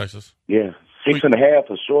 Yeah.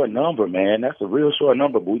 6.5 a short number, man. That's a real short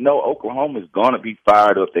number. But we know Oklahoma's going to be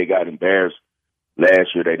fired up. They got embarrassed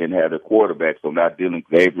last year. They didn't have their quarterback, so now Dylan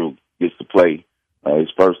Gabriel gets to play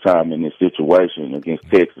his first time in this situation against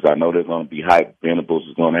Texas. I know they're going to be hyped. Venables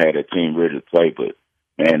is going to have their team ready to play, but,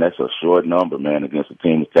 man, that's a short number, man, against a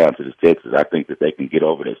team as talented as Texas. I think that they can get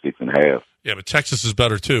over that 6.5. Yeah, but Texas is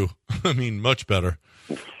better, too. I mean, much better.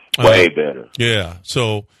 Way better. Yeah,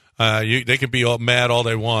 so they can be all mad all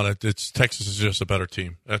they want. It's Texas is just a better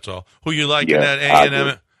team. That's all. Who you like in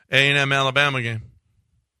that A&M Alabama game?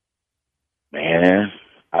 Man,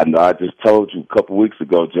 I know I just told you a couple weeks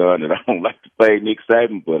ago, John, that I don't like to play Nick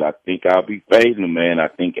Saban, but I think I'll be fading him, man. I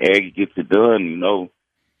think Aggie gets it done. You know,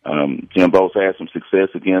 Jimbo's had some success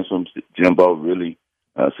against him. Jimbo really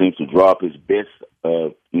seems to drop his best,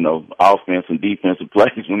 offense and defensive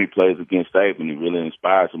plays when he plays against Saban. He really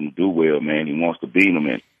inspires him to do well, man. He wants to beat him,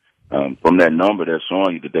 and from that number, they're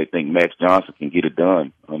showing you that they think Max Johnson can get it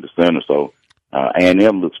done under center. So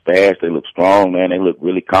A&M looks fast. They look strong, man. They look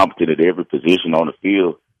really competent at every position on the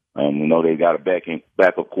field. We know they got a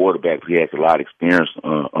backup quarterback. He has a lot of experience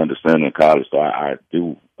under center in college. So I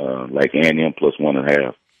do like A&M plus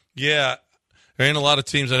 1.5. Yeah, there ain't a lot of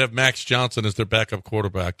teams that have Max Johnson as their backup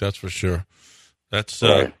quarterback. That's for sure. That's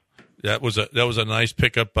right. That was a nice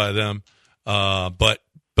pickup by them. But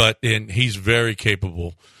he's very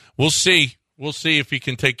capable. We'll see if he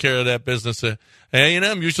can take care of that business.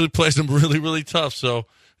 A&M usually plays them really, really tough. So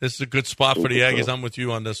this is a good spot for the Aggies. I'm with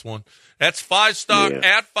you on this one. That's 5-star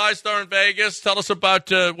at 5-star in Vegas. Tell us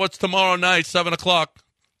about what's tomorrow night, 7:00.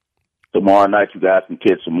 Tomorrow night, you guys can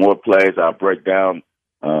catch some more plays. I'll break down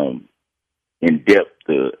in depth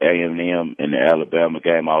the A&M and the Alabama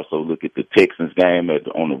game. I also look at the Texans game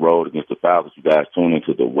on the road against the Falcons. You guys tune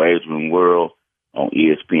into the Wagering World on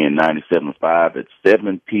ESPN 97.5 at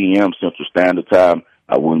 7 p.m. Central Standard Time.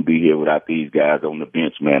 I wouldn't be here without these guys on the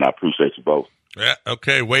bench, man. I appreciate you both. Yeah,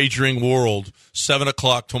 okay, Wagering World,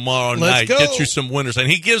 7:00 tomorrow night. Go. Get you some winners.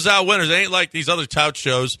 And he gives out winners. It ain't like these other tout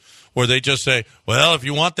shows where they just say, well, if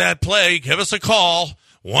you want that play, give us a call,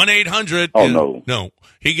 1-800. Oh, no. No,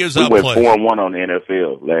 he gives we out went plays. 4-1 on the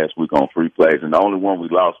NFL last week on free plays, and the only one we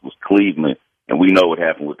lost was Cleveland, and we know what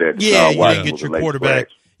happened with that. Yeah, you didn't get your quarterback.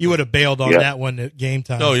 You would have bailed on that one at game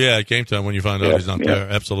time. Oh, yeah, at game time when you find out he's not there.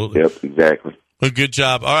 Absolutely. Yep, exactly. Well, good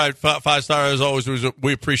job. All right, 5-star as always.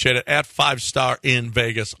 We appreciate it. At 5-star in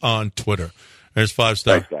Vegas on Twitter. There's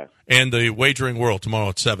 5-star. Thanks, guys. And the Wagering World tomorrow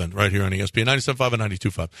at 7 right here on ESPN 97.5 and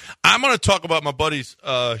 92.5. I'm going to talk about my buddies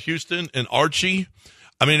Houston and Archie.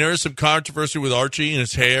 I mean, there is some controversy with Archie and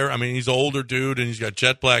his hair. I mean, he's an older dude and he's got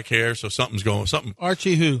jet black hair, so something's going.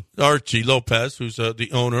 Archie who? Archie Lopez, who's the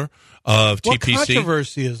owner of TPC. What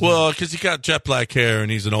controversy is Well, because he got jet black hair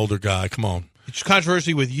and he's an older guy. Come on. It's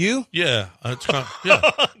controversy with you? Yeah. Okay.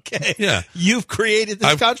 Yeah. You've created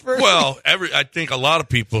this controversy? Well, I think a lot of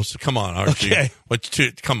people say, come on, Archie. Okay.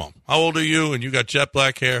 Come on. How old are you? And you got jet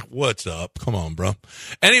black hair? What's up? Come on, bro.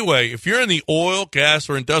 Anyway, if you're in the oil, gas,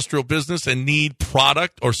 or industrial business and need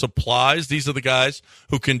product or supplies, these are the guys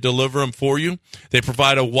who can deliver them for you. They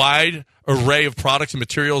provide a wide array of products and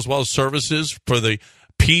materials as well as services for the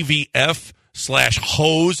PVF/hose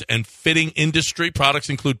and fitting industry. Products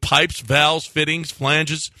include pipes, valves, fittings,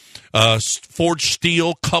 flanges, forged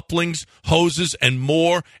steel, couplings, hoses, and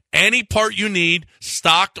more. Any part you need,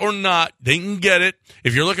 stocked or not, they can get it.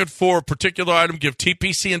 If you're looking for a particular item, give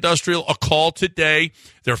TPC Industrial a call today.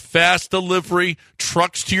 They're fast delivery,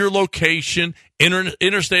 trucks to your location,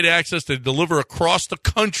 interstate access. They deliver across the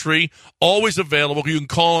country, always available. You can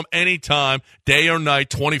call them anytime, day or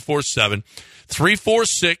night, 24/7.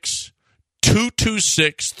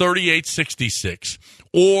 346-226-3866.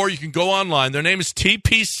 Or you can go online. Their name is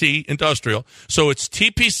TPC Industrial. So it's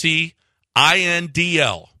TPC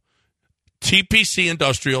INDL. TPC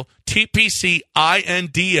Industrial,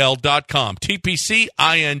 TPCINDL.com.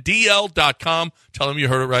 TPCINDL.com. Tell them you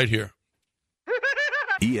heard it right here.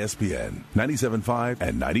 ESPN 97.5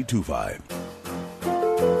 and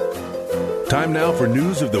 92.5. Time now for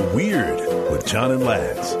news of the weird with John and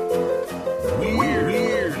Lance. Weird.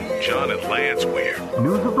 John and Lance Weird.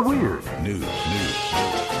 News of the weird. News.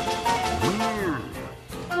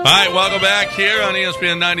 All right, welcome back here on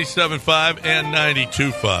ESPN 97.5 and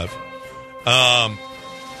 92.5.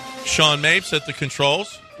 Sean Mapes at the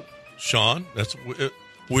controls. Sean, that's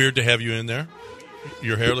weird to have you in there.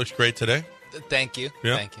 Your hair looks great today. Thank you.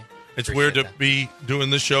 Yeah. Thank you. It's Appreciate weird that. to be doing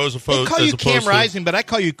this show as They opposed call you Cam to... Rising, but I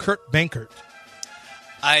call you Kurt Benkert.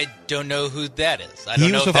 I don't know who that is. I don't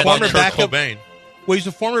He know was if a that former is- backup. Cobain. Well, he's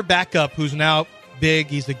a former backup who's now big.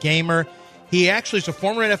 He's a gamer. He actually is a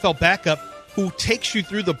former NFL backup who takes you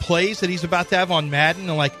through the plays that he's about to have on Madden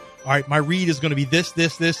and like, all right, my read is going to be this.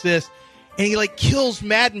 And he like kills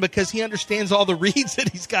Madden because he understands all the reads that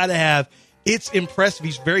he's got to have. It's impressive.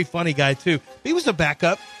 He's a very funny guy, too. He was a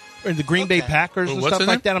backup in the Green Bay Packers and What's stuff his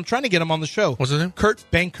like name? that. I'm trying to get him on the show. What's his name? Kurt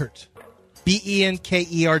Benkert.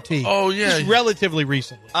 Benkert. Oh, yeah. Just relatively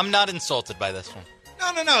recently. I'm not insulted by this one.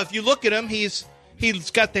 No. If you look at him, he's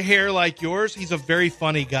got the hair like yours. He's a very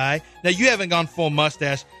funny guy. Now, you haven't gone full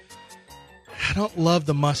mustache. I don't love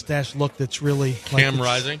the mustache look that's really... like Cam it's-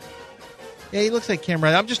 Rising. Yeah, he looks like Cam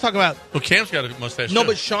Rising. I'm just talking about... Well, Cam's got a mustache. No, too.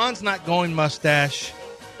 but Sean's not going mustache.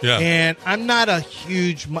 Yeah. And I'm not a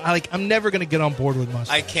huge... I'm never going to get on board with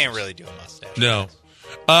mustache. I can't really do a mustache. No.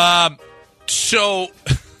 So,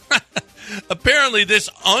 apparently this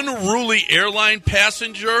unruly airline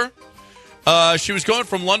passenger, she was going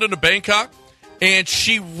from London to Bangkok, and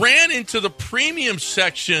she ran into the premium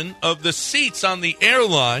section of the seats on the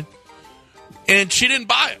airline, and she didn't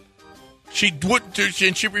buy it. She wouldn't,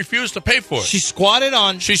 and she refused to pay for it. She squatted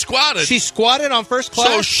on... She squatted. She squatted on first class?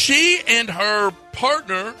 So she and her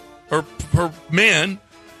partner, her man,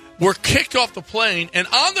 were kicked off the plane, and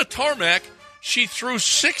on the tarmac, she threw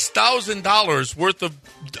 $6,000 worth of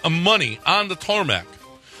money on the tarmac.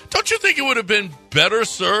 Don't you think it would have been better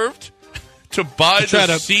served to buy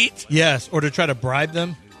the seat? Yes, or to try to bribe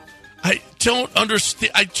them? I don't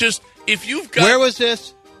understand. If you've got... Where was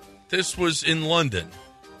this? This was in London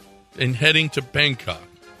and heading to Bangkok.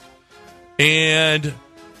 And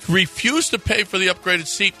refused to pay for the upgraded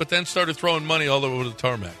seat, but then started throwing money all over the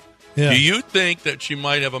tarmac. Yeah. Do you think that she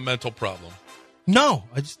might have a mental problem? No,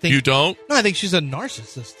 I just think... You don't? No, I think she's a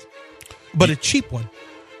narcissist. But a cheap one.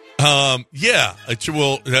 Yeah.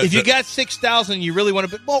 If you got $6,000, you really want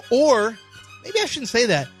to... Well, or, maybe I shouldn't say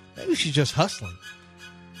that. Maybe she's just hustling.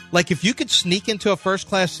 Like, if you could sneak into a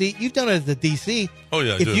first-class seat, you've done it at the D.C. Oh,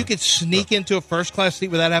 yeah, I If do. you could sneak into a first-class seat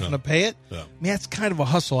without having to pay it, Yeah. man, it's kind of a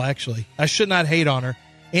hustle, actually. I should not hate on her.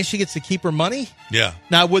 And she gets to keep her money? Yeah.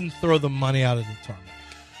 Now, I wouldn't throw the money out of the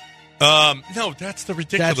tarmac. No, that's the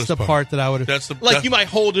ridiculous That's the part that I would have... That's the... Like, you might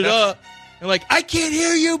hold it up, and like, I can't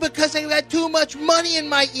hear you because I got too much money in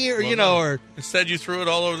my ear, or... Instead, you threw it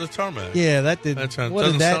all over the tarmac. Yeah, that didn't... That sounds, what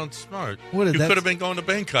doesn't did that, sound smart. what did You that- could have been going to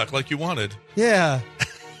Bangkok like you wanted. Yeah.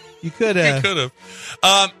 You could You have. could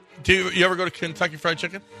have. Do you ever go to Kentucky Fried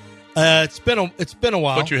Chicken? It's been a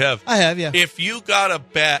while. But you have. I have, yeah. If you got a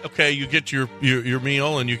bag, okay, you get your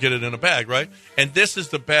meal and you get it in a bag, right? And this is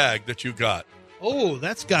the bag that you got. Oh,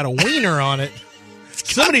 that's got a wiener on it.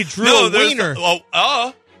 Somebody drew a there's wiener.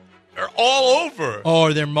 they're all over. Oh,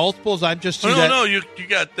 are there multiples? I've just seen No, that. no, you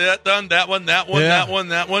got that done, that one, Yeah.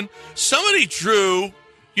 that one. Somebody drew,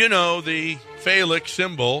 the phallic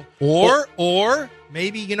symbol. Or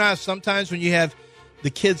maybe, how sometimes when you have the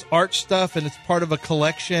kids' art stuff and it's part of a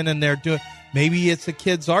collection and they're doing, maybe it's a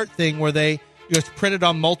kids' art thing where it's printed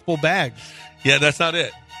on multiple bags. Yeah, that's not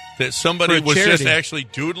it. That somebody For a was just charity. actually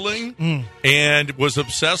doodling and was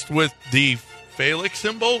obsessed with the phallic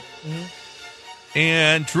symbol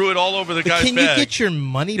and drew it all over the But guy's can bag. you get your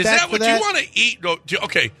money Is back that for what that? you want to eat? No,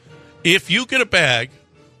 okay, if you get a bag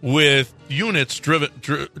with units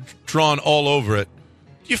drawn all over it,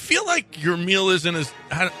 do you feel like your meal isn't as...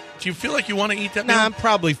 Do you feel like you want to eat that meal? No, I'm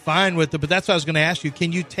probably fine with it, but that's what I was going to ask you.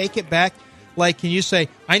 Can you take it back? Like, can you say,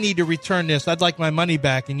 I need to return this. I'd like my money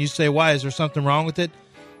back. And you say, why? Is there something wrong with it?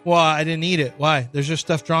 Well, I didn't eat it. Why? There's just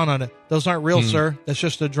stuff drawn on it. Those aren't real, sir. That's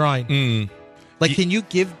just a drawing. Like, can you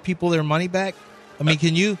give people their money back? I mean,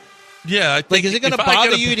 can you? Yeah. I think Like, is it going to if I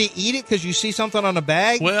bother get you to eat it because you see something on a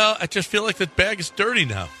bag? Well, I just feel like the bag is dirty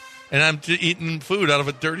now. And I'm eating food out of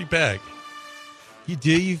a dirty bag. You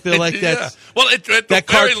do? You feel like that's... Yeah. Well, at the that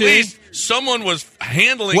very cartoon? least, someone was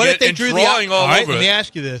handling What if it they and drew drawing all right, over let me it.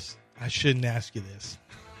 ask you this. I shouldn't ask you this.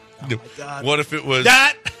 Oh, my God. What if it was...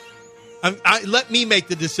 That... Let me make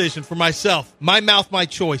the decision for myself. My mouth, my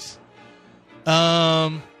choice.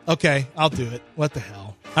 Okay, I'll do it. What the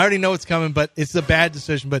hell? I already know it's coming, but it's a bad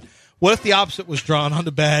decision. But what if the opposite was drawn on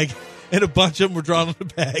the bag and a bunch of them were drawn on the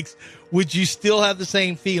bags? Would you still have the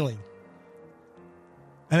same feeling?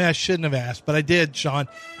 I mean, I shouldn't have asked, but I did, Sean.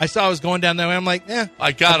 I saw I was going down that way. I'm like,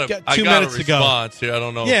 I got a response here. I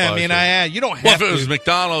don't know. Yeah, you don't have to. Well, if it was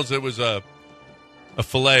McDonald's, it was a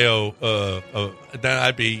Filet-O. Then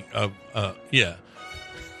I'd be, yeah.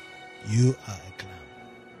 You are a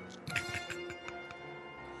clown.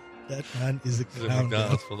 That man is a clown. If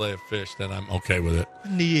McDonald's filet of fish, then I'm okay with it. I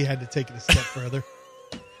knew you had to take it a step further.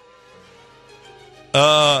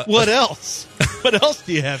 What else? What else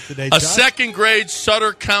do you have today, John? A second-grade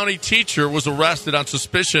Sutter County teacher was arrested on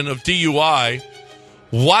suspicion of DUI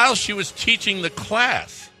while she was teaching the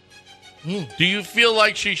class. Do you feel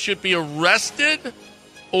like she should be arrested,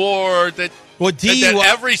 or that, that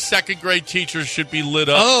every second-grade teacher should be lit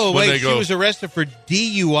up when they go? She was arrested for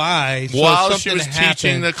DUI while she was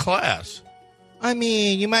teaching the class. I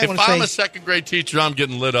mean, you might want to say... If I'm a second-grade teacher, I'm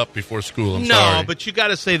getting lit up before school. I'm sorry. No, but you got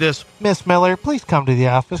to say this. Miss Miller, please come to the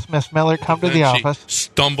office. Miss Miller, come to the office.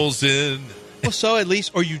 Stumbles in. Well, so at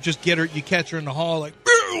least, or you just get her, you catch her in the hall, like,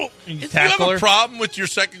 and you tackle her. Do you have her. a problem with your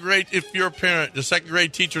second-grade, if you're a parent, the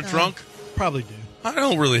second-grade teacher drunk? Probably do. I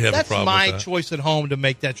don't really have a problem with that. That's my choice at home to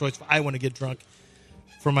make that choice. I want to get drunk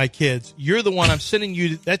for my kids. You're the one I'm sending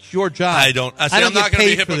you. That's your job. I don't. I'm not going to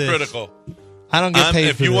be hypocritical. I don't get paid for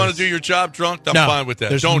this. If you want to do your job drunk, I'm fine with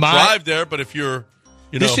that. Don't drive there, but if you're,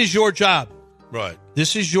 This is your job. Right.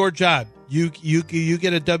 This is your job. You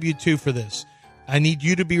get a W-2 for this. I need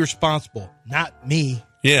you to be responsible, not me.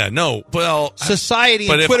 Yeah, no. Well, society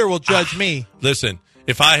and Twitter will judge me. Listen,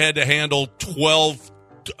 if I had to handle 12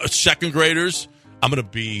 second graders, I'm going to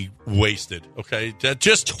be wasted. Okay,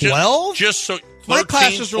 just 12. Just so 13, my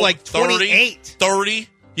classes were like 28, 30.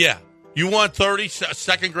 Yeah, you want 30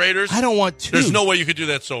 second graders? I don't want 2. There's no way you could do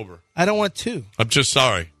that sober. I don't want 2. I'm just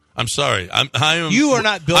sorry. I'm sorry. You are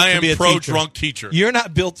not built to be a teacher. I am pro-drunk teacher. You're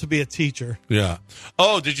not built to be a teacher. Yeah.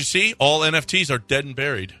 Oh, did you see? All NFTs are dead and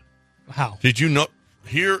buried. How? Did you know?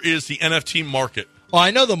 Here is the NFT market. Oh,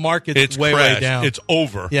 I know the market's way down. It's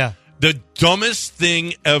over. Yeah. The dumbest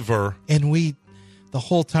thing ever. And the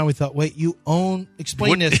whole time we thought, wait, you own...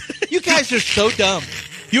 Explain this. You guys are so dumb.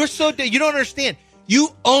 You're so dumb. You don't understand. You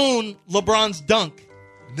own LeBron's dunk.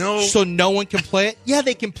 No. So no one can play it? Yeah,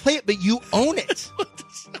 they can play it, but you own it.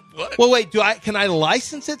 What? Well, wait, can I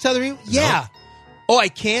license it to other people? Yeah. No. Oh, I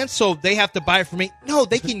can? So they have to buy it from me? No,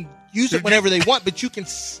 they can use it whenever they want, but you can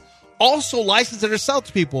also license it or sell it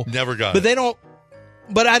to people. Never got it. But they don't...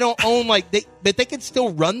 But I don't own, but they can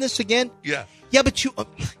still run this again? Yeah. Yeah, but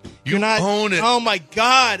you're not... own it. Oh, my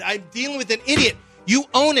God. I'm dealing with an idiot. You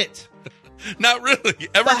own it. Not really.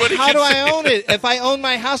 Everybody how do I own it? If I own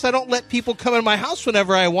my house, I don't let people come in my house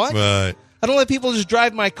whenever I want. Right. I don't let people just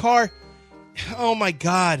drive my car. Oh, my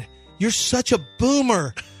God. You're such a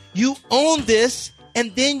boomer. You own this,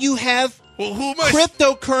 and then you have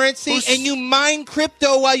cryptocurrency, and you mine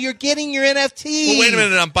crypto while you're getting your NFT. Well, wait a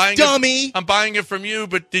minute. I'm buying dummy. I'm buying it from you,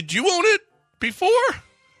 but did you own it before?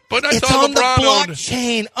 But I it's saw on LeBron the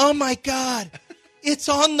blockchain. Oh, my God. It's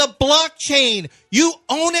on the blockchain. You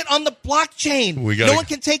own it on the blockchain. No one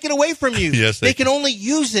can take it away from you. Yes, they can only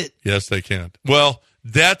use it. Yes, they can. Well,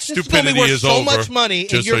 that stupidity is so over. Much money.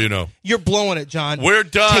 Just so you know, you're blowing it, John. We're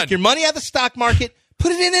done. Take your money out of the stock market.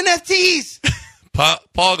 Put it in NFTs.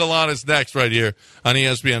 Paul Galan is next right here on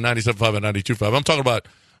ESPN 97.5 and 92.5. I'm talking about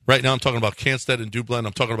right now. I'm talking about Canstead and Dublin.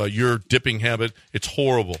 I'm talking about your dipping habit. It's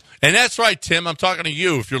horrible. And that's right, Tim. I'm talking to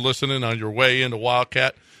you if you're listening on your way into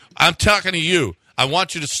Wildcat. I'm talking to you. I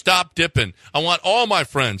want you to stop dipping. I want all my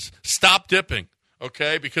friends stop dipping,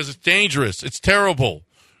 okay? Because it's dangerous. It's terrible.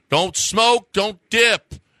 Don't smoke. Don't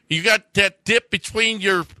dip. You got that dip between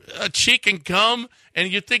your cheek and gum,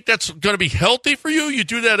 and you think that's going to be healthy for you? You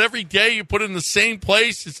do that every day. You put it in the same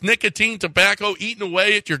place. It's nicotine, tobacco, eating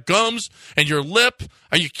away at your gums and your lip.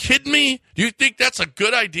 Are you kidding me? Do you think that's a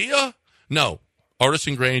good idea? No.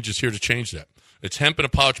 Artisan Grange is here to change that. It's hemp in a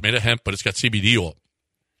pouch made of hemp, but it's got CBD oil.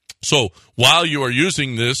 So while you are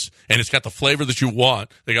using this, and it's got the flavor that you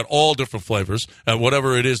want, they got all different flavors,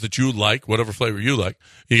 whatever it is that you like, whatever flavor you like,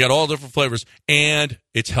 you got all different flavors, and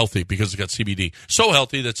it's healthy because it's got CBD. So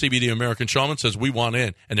healthy that CBD American Shaman says we want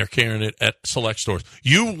in, and they're carrying it at select stores.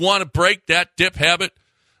 You want to break that dip habit?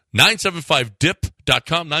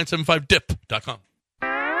 975dip.com, 975dip.com.